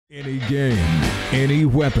Any game, any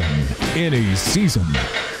weapon, any season.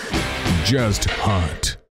 Just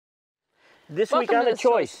hunt. This week on The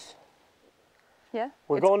Choice. Yeah?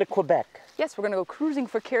 We're going to Quebec. Yes, we're going to go cruising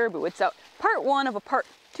for caribou. It's part one of a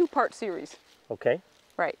two-part series. Okay.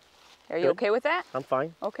 Right. Are you okay with that? I'm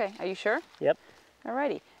fine. Okay. Are you sure? Yep.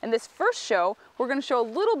 Alrighty. In this first show, we're going to show a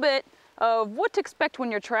little bit of what to expect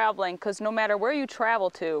when you're traveling, because no matter where you travel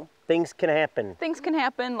to, things can happen. Things can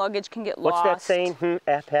happen. Luggage can get lost. What's that saying?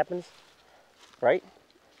 Happens, right?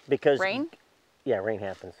 Because rain? Yeah, rain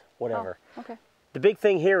happens. Whatever. Oh, okay. The big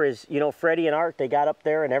thing here is, you know, Freddy and Art, they got up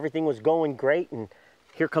there and everything was going great, and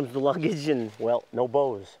here comes the luggage and, well, no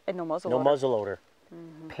bows. And no muzzle no loader. muzzle loader.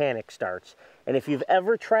 Panic starts. And if you've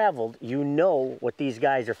ever traveled, you know what these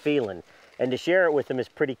guys are feeling. And to share it with them is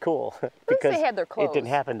pretty cool. Because at least they had their clothes. It didn't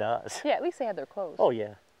happen to us. Yeah, at least they had their clothes. Oh,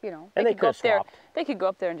 yeah. You know, and they could go up there. swapped. They could go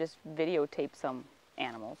up there and just videotape some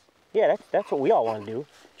animals. Yeah, that's what we all want to do.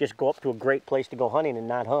 Just go up to a great place to go hunting and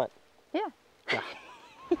not hunt. Yeah.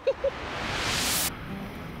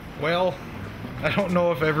 Well, I don't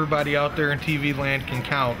know if everybody out there in TV land can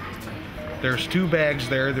count. There's 2 bags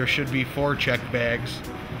there. There should be 4 checked bags.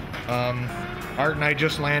 Art and I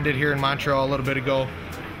just landed here in Montreal a little bit ago.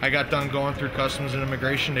 I got done going through customs and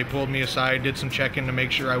immigration. They pulled me aside, did some checking to make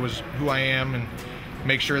sure I was who I am and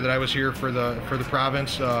make sure that I was here for the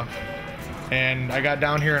province. And I got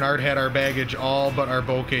down here and Art had our baggage, all but our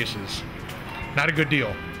bow cases. Not a good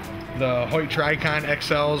deal. The Hoyt Tricon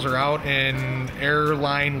XLs are out in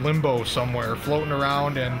airline limbo somewhere, floating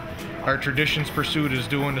around, and our Traditions Pursuit is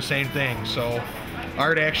doing the same thing. So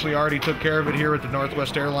Art actually already took care of it here at the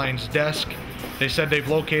Northwest Airlines desk. They said they've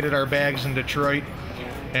located our bags in Detroit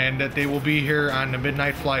and that they will be here on the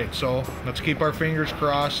midnight flight. So let's keep our fingers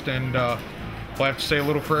crossed, and we'll have to say a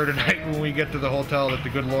little prayer tonight when we get to the hotel that the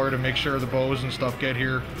good Lord and make sure the bows and stuff get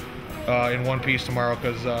here in one piece tomorrow,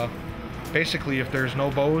 because basically if there's no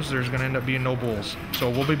bows, there's going to end up being no bulls. So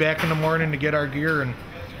we'll be back in the morning to get our gear and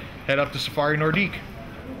head up to Safari Nordik.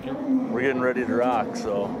 We're getting ready to rock,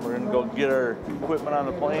 so we're going to go get our equipment on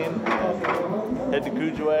the plane, head to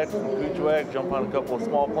Kuujjuaq, from Kuujjuaq, jump on a couple of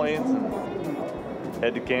small planes, and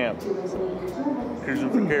head to camp. So, cruising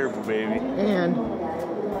for caribou, baby. And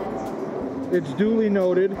it's duly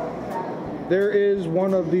noted, there is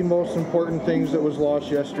one of the most important things that was lost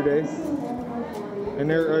yesterday. And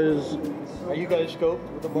there is... Are you guys scoped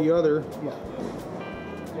with the boat? The other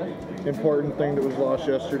important thing that was lost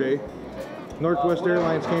yesterday. Northwest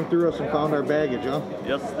Airlines came through us and found our baggage, huh?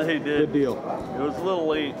 Yes, they did. Good deal. It was a little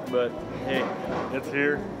late, but hey, it's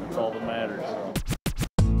here. That's all that matters.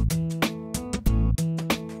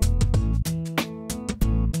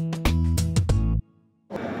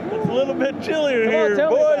 It's a little bit chillier here,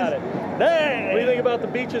 tell boys. me about it. Dang! What do you think about the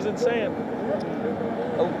beaches and sand?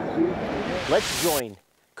 Let's join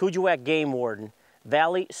Kuujjuaq Game Warden,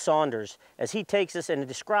 Valley Saunders, as he takes us and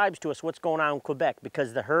describes to us what's going on in Quebec,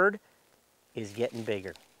 because the herd is getting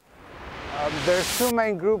bigger. There's 2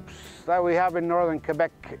 main groups that we have in northern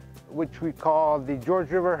Quebec, which we call the George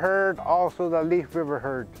River herd, also the Leaf River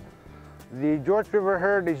herd. The George River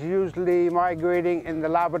herd is usually migrating in the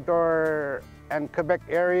Labrador and Quebec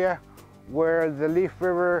area, where the Leaf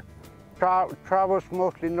River travels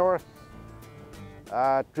mostly north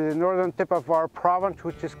to the northern tip of our province,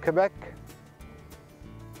 which is Quebec.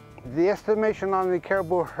 The estimation on the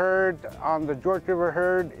caribou herd, on the George River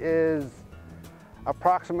herd, is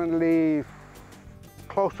approximately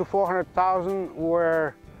close to 400,000,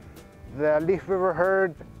 where the Leaf River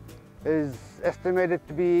herd is estimated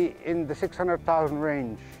to be in the 600,000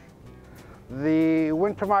 range. The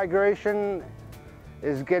winter migration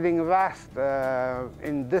is getting vast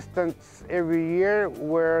in distance every year,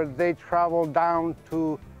 where they travel down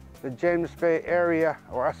to the James Bay area,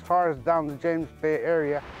 or as far as down the James Bay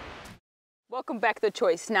area. Welcome back to The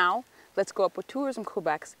Choice. Now, let's go up with Tourism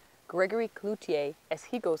Quebec's Gregory Cloutier as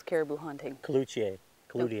he goes caribou hunting. Cloutier.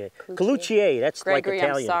 No, Cloutier, that's Gregory, like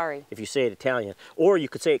Italian. I'm sorry. If you say it Italian. Or you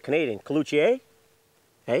could say it Canadian. Cloutier?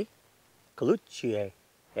 Hey? Cloutier.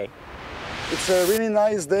 Hey? It's a really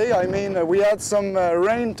nice day. I mean, we had some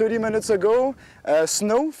rain 30 minutes ago,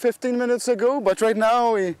 snow 15 minutes ago, but right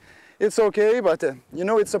now it's okay. But you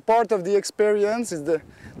know, it's a part of the experience. It's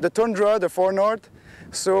the tundra, the far north.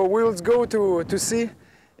 So we'll go to see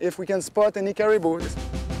if we can spot any caribou.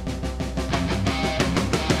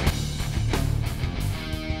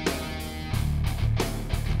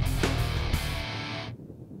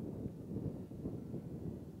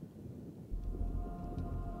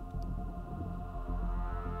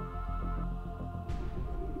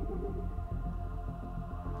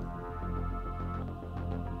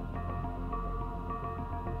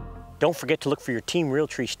 Don't forget to look for your Team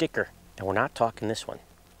Realtree sticker, and we're not talking this one.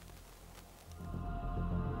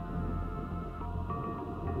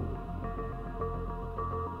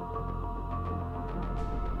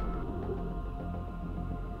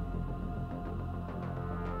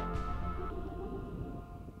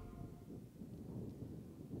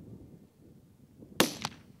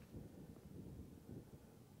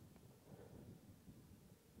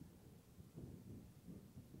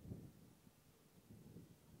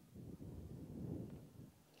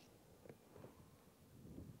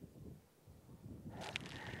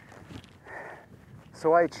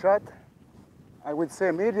 So I shot, I would say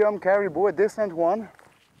medium caribou, a decent one.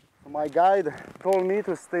 My guide told me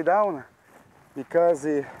to stay down because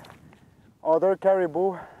the other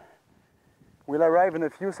caribou will arrive in a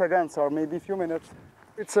few seconds or maybe a few minutes.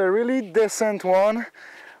 It's a really decent one.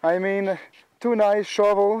 I mean, 2 nice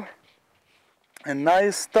shovel, a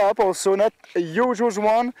nice top also, not a huge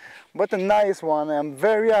one, but a nice one. I'm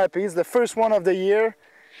very happy. It's the first one of the year,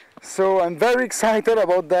 so I'm very excited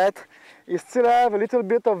about that. You still have a little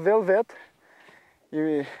bit of velvet,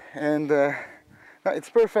 and it's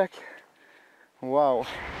perfect. Wow.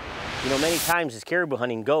 You know, many times as caribou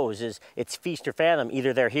hunting goes, is it's feast or famine.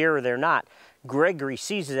 Either they're here or they're not. Gregory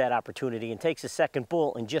seizes that opportunity and takes a second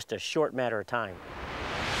bull in just a short matter of time.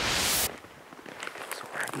 So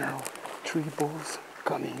right now, 3 bulls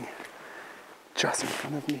coming just in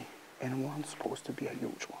front of me, and one's supposed to be a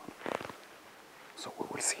huge one. So we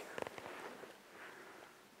will see.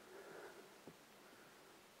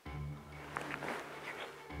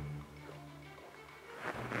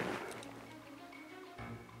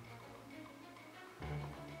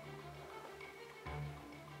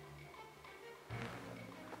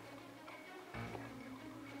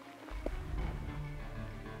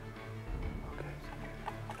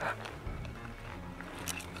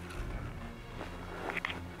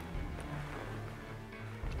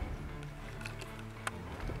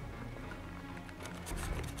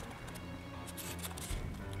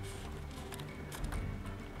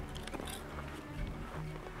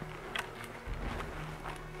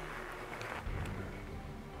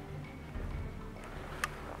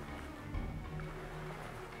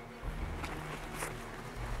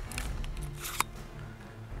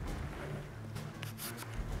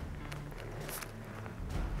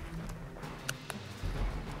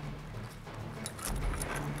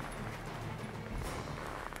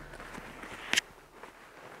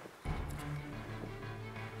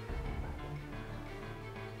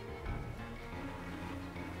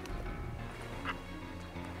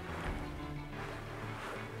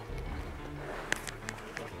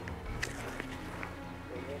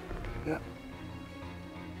 Yeah.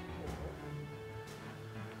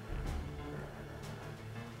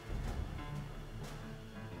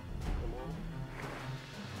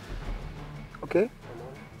 Okay?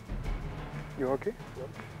 You okay? Yep.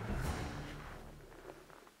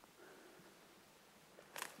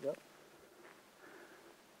 Yep.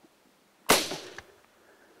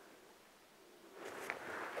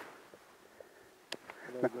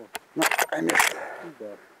 No, I missed. He's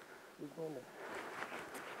dead. He's going there.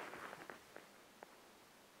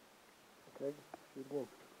 Okay, shoot again.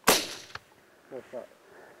 No shot.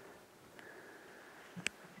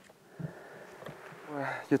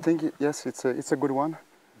 You think, yes, it's a good one?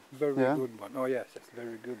 Very good one. Oh yes, it's a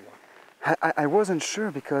very good one. I wasn't sure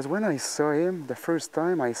because when I saw him the first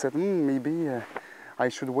time I said maybe I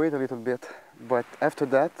should wait a little bit, but after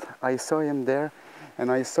that I saw him there and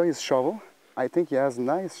I saw his shovel. I think he has a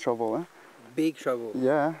nice shovel, huh? Big shovel.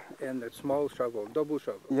 Yeah. And a small shovel, double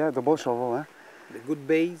shovel. Yeah, double shovel, huh? The good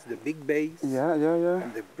base, the big base. Yeah, yeah, yeah.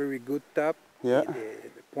 And the very good top. Yeah.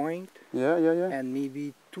 The point. Yeah, yeah, yeah. And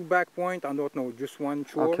maybe 2 back point, I don't know, just 1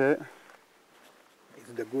 short. Okay.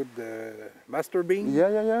 It's the good master beam. Yeah,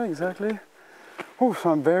 yeah, yeah, exactly. Oh,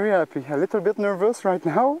 so I'm very happy. A little bit nervous right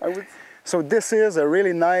now. So this is a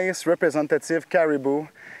really nice representative caribou.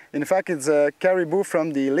 In fact, it's a caribou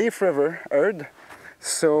from the Leaf River herd.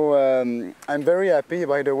 So I'm very happy,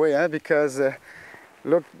 by the way, because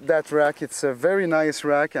look that rack. It's a very nice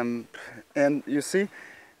rack, and you see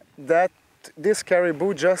that this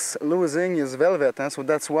caribou just losing his velvet, so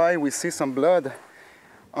that's why we see some blood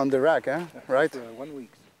on the rack, right? 1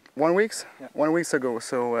 week. 1 week? Yeah. 1 week ago.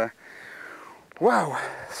 So wow.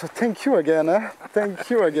 So thank you again. Thank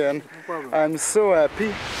you again. No problem. I'm so happy.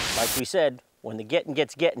 Like we said, when the getting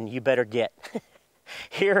gets getting, you better get.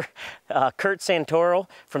 Here, Kurt Santoro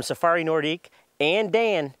from Safari Nordik and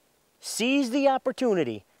Dan seized the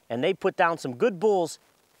opportunity and they put down some good bulls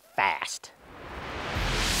fast.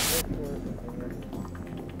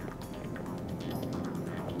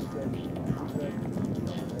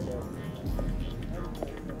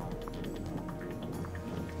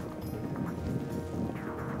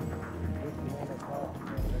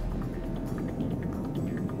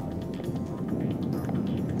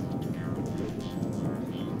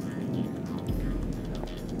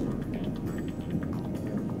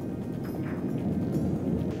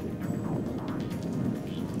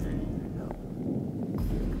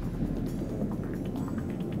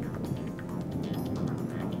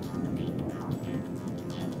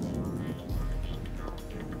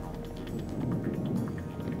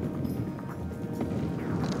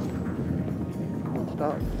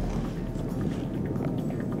 stop.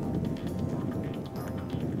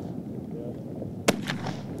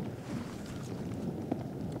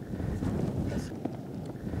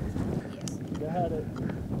 Got it.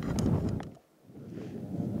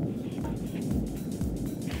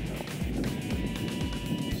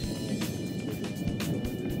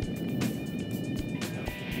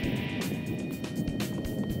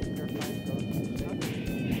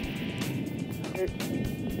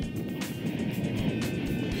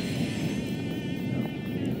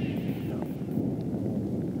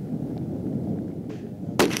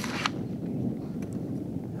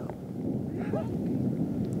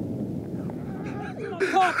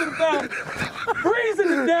 Talking about freezing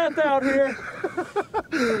to death out here.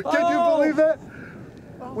 Can you believe that?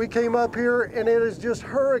 We came up here and it is just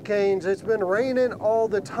hurricanes. It's been raining all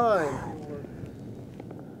the time.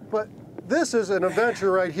 But this is an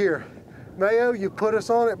adventure right here. Mayo, you put us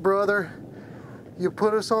on it, brother. You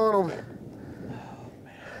put us on them.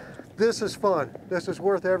 This is fun. This is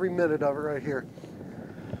worth every minute of it right here.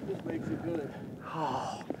 This makes it good.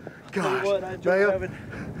 Oh, Tell gosh. you what, I enjoy Mayo, having.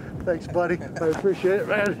 thanks, buddy. I appreciate it,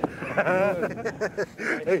 man.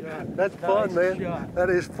 Hey, that's fun, man. Shot. That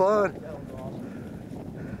is fun. That was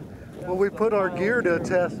awesome. Well, we put our gear to a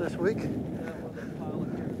test this week. That was a pile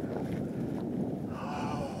of gear.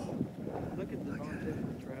 Wow. Look at the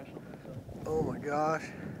non-typical trash on that stuff. Oh my gosh.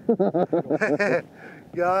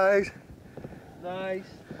 Guys, Nice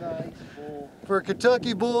bull. for a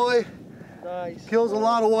Kentucky boy, Nice. kills a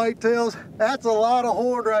lot of whitetails. That's a lot of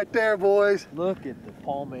horn right there, boys. Look at the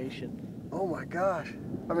palmation. Oh my gosh.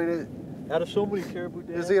 I mean, Out of so many caribou,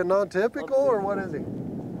 Dan, is he a non-typical or what is he?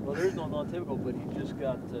 well, there's no non-typical, but he just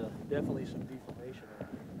got definitely some deformation.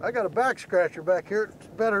 I got a back scratcher back here. It's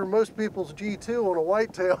better than most people's G2 on a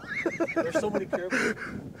whitetail. There's so many caribou.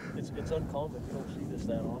 It's uncommon. You don't see this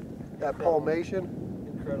that often. That palmation,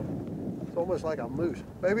 Incredible. it's almost like a moose.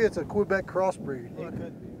 Maybe it's a Quebec crossbreed. It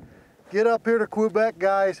could be. Get up here to Quebec,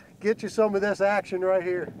 guys. Get you some of this action right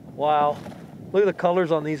here. Wow. Look at the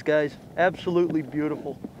colors on these guys. Absolutely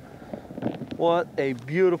beautiful. What a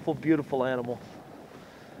beautiful, beautiful animal.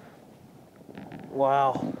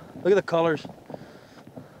 Wow. Look at the colors.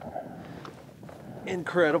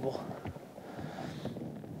 Incredible.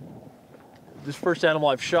 This first animal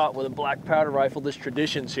I've shot with a black powder rifle, this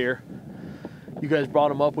Tradition's here. You guys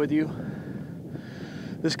brought him up with you.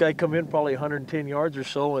 This guy come in probably 110 yards or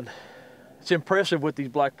so, and it's impressive what these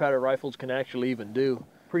black powder rifles can actually even do.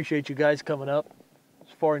 Appreciate you guys coming up.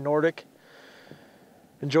 Safari Nordik.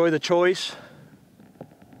 Enjoy the choice.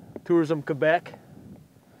 Tourism Quebec.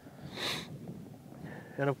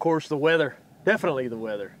 And of course the weather. Definitely the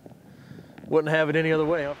weather. Wouldn't have it any other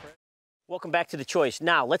way, huh, Fred? Welcome back to The Choice.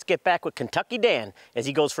 Now, let's get back with Kentucky Dan as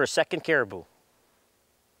he goes for a second caribou.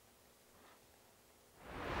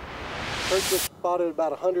 Kurt just spotted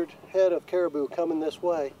about 100 head of caribou coming this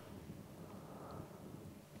way.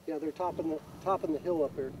 Yeah, they're topping the hill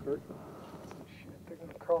up there, Kurt. Shit, they're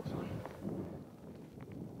gonna cross.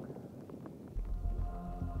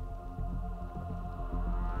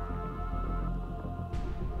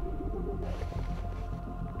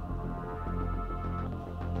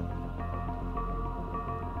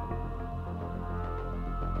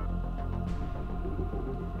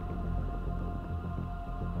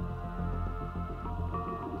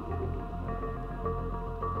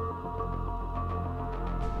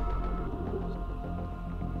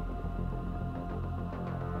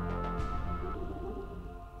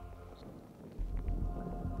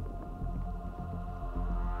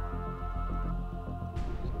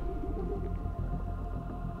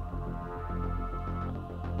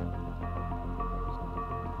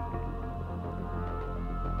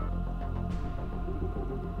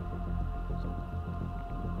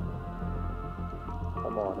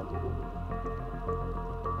 Come on.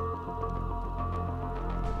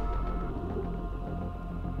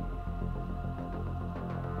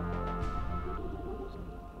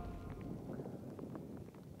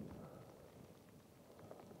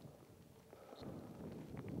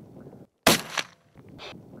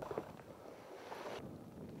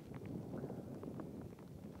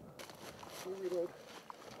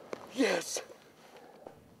 Yes!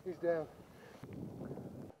 He's down.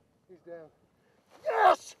 He's down.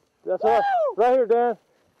 Yes! That's us. Right here, Dan.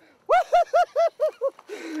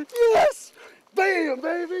 Yes! Bam,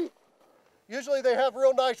 baby! Usually they have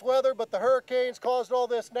real nice weather, but the hurricanes caused all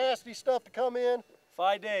this nasty stuff to come in.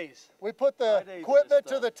 5 days. We put the equipment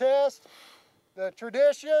to the test. The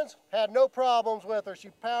Traditions had no problems with her. She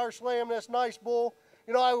power slammed this nice bull.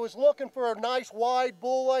 You know, I was looking for a nice wide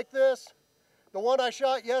bull like this. The one I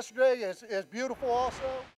shot yesterday is beautiful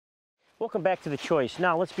also. Welcome back to The Choice.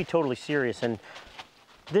 Now let's be totally serious, and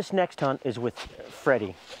this next hunt is with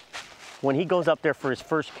Freddy. When he goes up there for his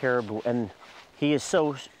first caribou, and he is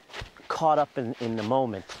so caught up in the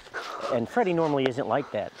moment, and Freddy normally isn't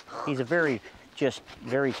like that. He's a very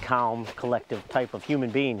calm, collective type of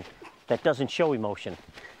human being that doesn't show emotion.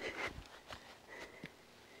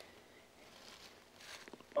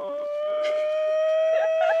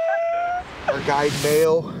 Our guide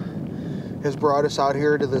male has brought us out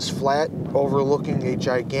here to this flat overlooking a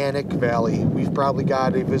gigantic valley. We've probably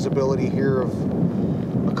got a visibility here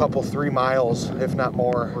of a couple, 3 miles, if not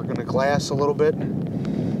more. We're gonna glass a little bit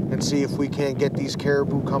and see if we can't get these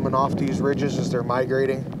caribou coming off these ridges as they're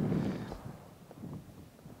migrating.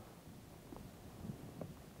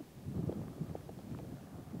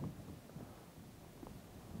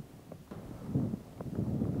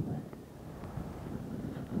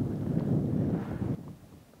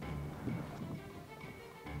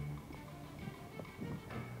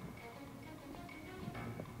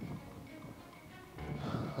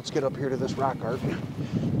 Let's get up here to this rock art.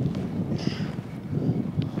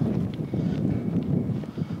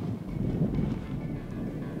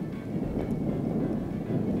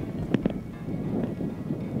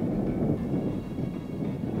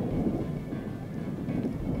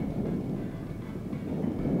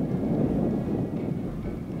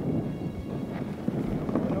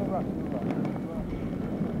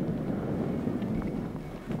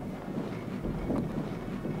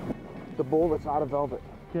 The bull that's out of velvet.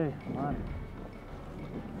 Okay, come on.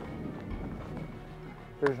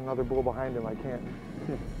 There's another bull behind him, I can't.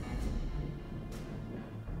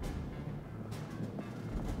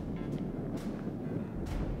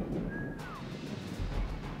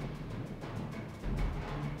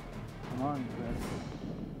 Come on, Fred.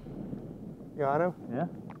 You on him? Yeah.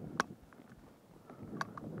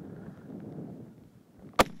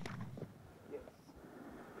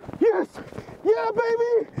 Yes! Yeah,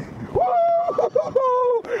 baby! Woo!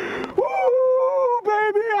 Woo!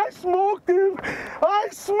 Baby, I smoked him! I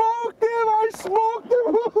smoked him! I smoked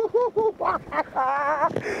him!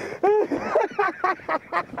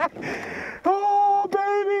 Oh,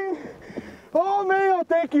 baby! Oh, Mayo,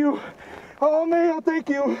 thank you! Oh, Mayo, thank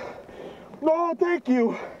you! Oh, thank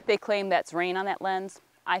you! They claim that's rain on that lens.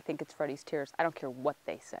 I think it's Freddy's tears. I don't care what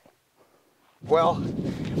they say. Well,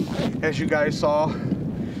 as you guys saw,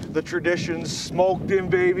 the traditions smoked him,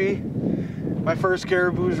 baby. My first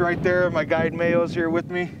caribou's right there. My guide Mayo's here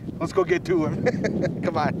with me. Let's go get to him.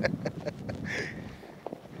 Come on.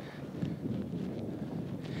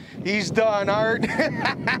 He's done, Art.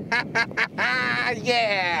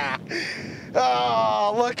 Yeah.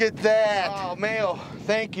 Oh, look at that. Oh, Mayo,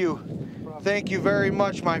 thank you. Thank you very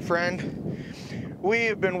much, my friend. We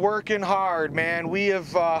have been working hard, man. We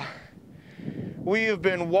have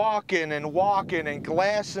been walking and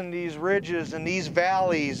glassing these ridges and these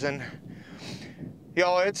valleys, and you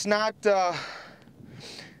know, it's not the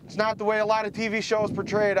way a lot of TV shows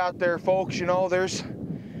portray it out there, folks. You know, there's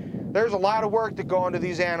a lot of work that go into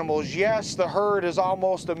these animals. Yes, the herd is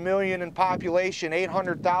almost 1 million in population,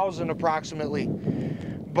 800,000 approximately,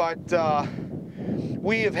 but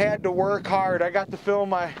we have had to work hard. I got to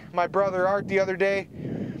film my brother Art the other day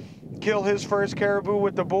kill his first caribou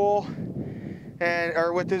with the bull,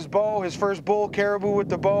 or with his bow, his first bull caribou with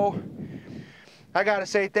the bow. I gotta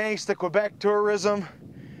say thanks to Quebec Tourism,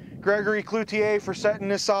 Gregory for setting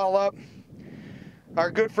this all up.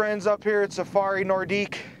 Our good friends up here at Safari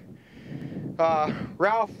Nordik,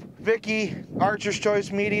 Ralph, Vicky, Archer's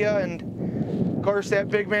Choice Media, and of course that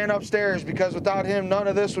big man upstairs, because without him none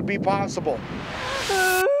of this would be possible.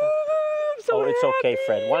 Oh, it's okay,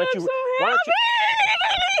 Fred. Why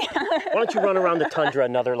don't you run around the tundra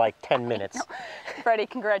another like 10 minutes? No. Freddie,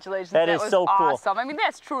 congratulations. That is was so cool. Awesome. I mean,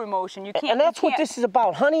 that's true emotion. You can't. And that's what this is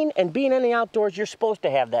about. Hunting and being in the outdoors, you're supposed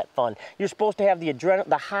to have that fun. You're supposed to have the adrenaline,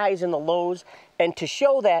 the highs and the lows, and to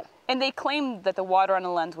show that. And they claimed that the water on the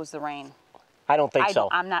lens was the rain. I don't think so.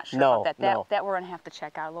 I'm not sure about that. No. That we're going to have to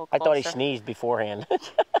check out a little I closer. thought he sneezed beforehand.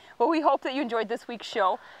 Well, we hope that you enjoyed this week's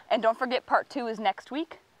show. And don't forget, part 2 is next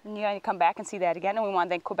week. And you got to come back and see that again. And we want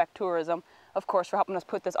to thank Quebec Tourism, of course, for helping us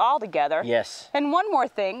put this all together. Yes. And one more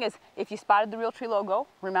thing is, if you spotted the Realtree logo,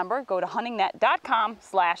 remember, go to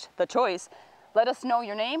huntingnet.com/thechoice. Let us know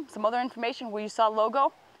your name, some other information where you saw the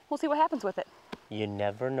logo. We'll see what happens with it. You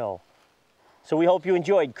never know. So we hope you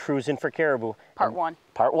enjoyed Cruising for Caribou. Part 1.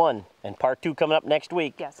 Part 1. And part 2 coming up next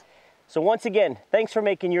week. Yes. So once again, thanks for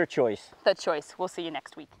making your choice. The Choice. We'll see you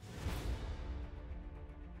next week.